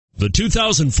The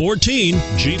 2014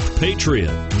 Jeep Patriot.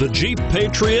 The Jeep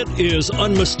Patriot is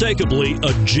unmistakably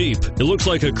a Jeep. It looks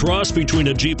like a cross between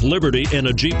a Jeep Liberty and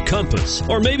a Jeep Compass,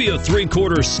 or maybe a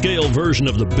 3/4 scale version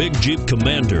of the big Jeep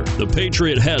Commander. The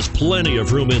Patriot has plenty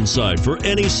of room inside for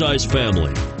any size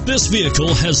family. This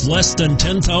vehicle has less than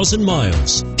 10,000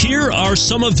 miles. Here are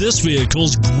some of this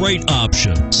vehicle's great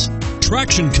options: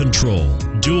 traction control,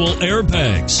 dual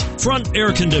airbags, front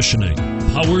air conditioning,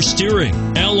 power steering,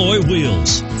 alloy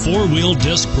wheels, 4-wheel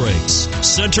disc brakes,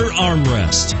 center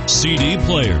armrest, CD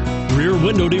player, rear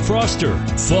window defroster,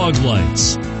 fog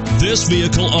lights. This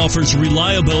vehicle offers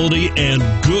reliability and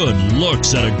good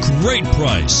looks at a great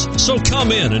price. So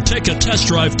come in and take a test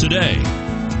drive today.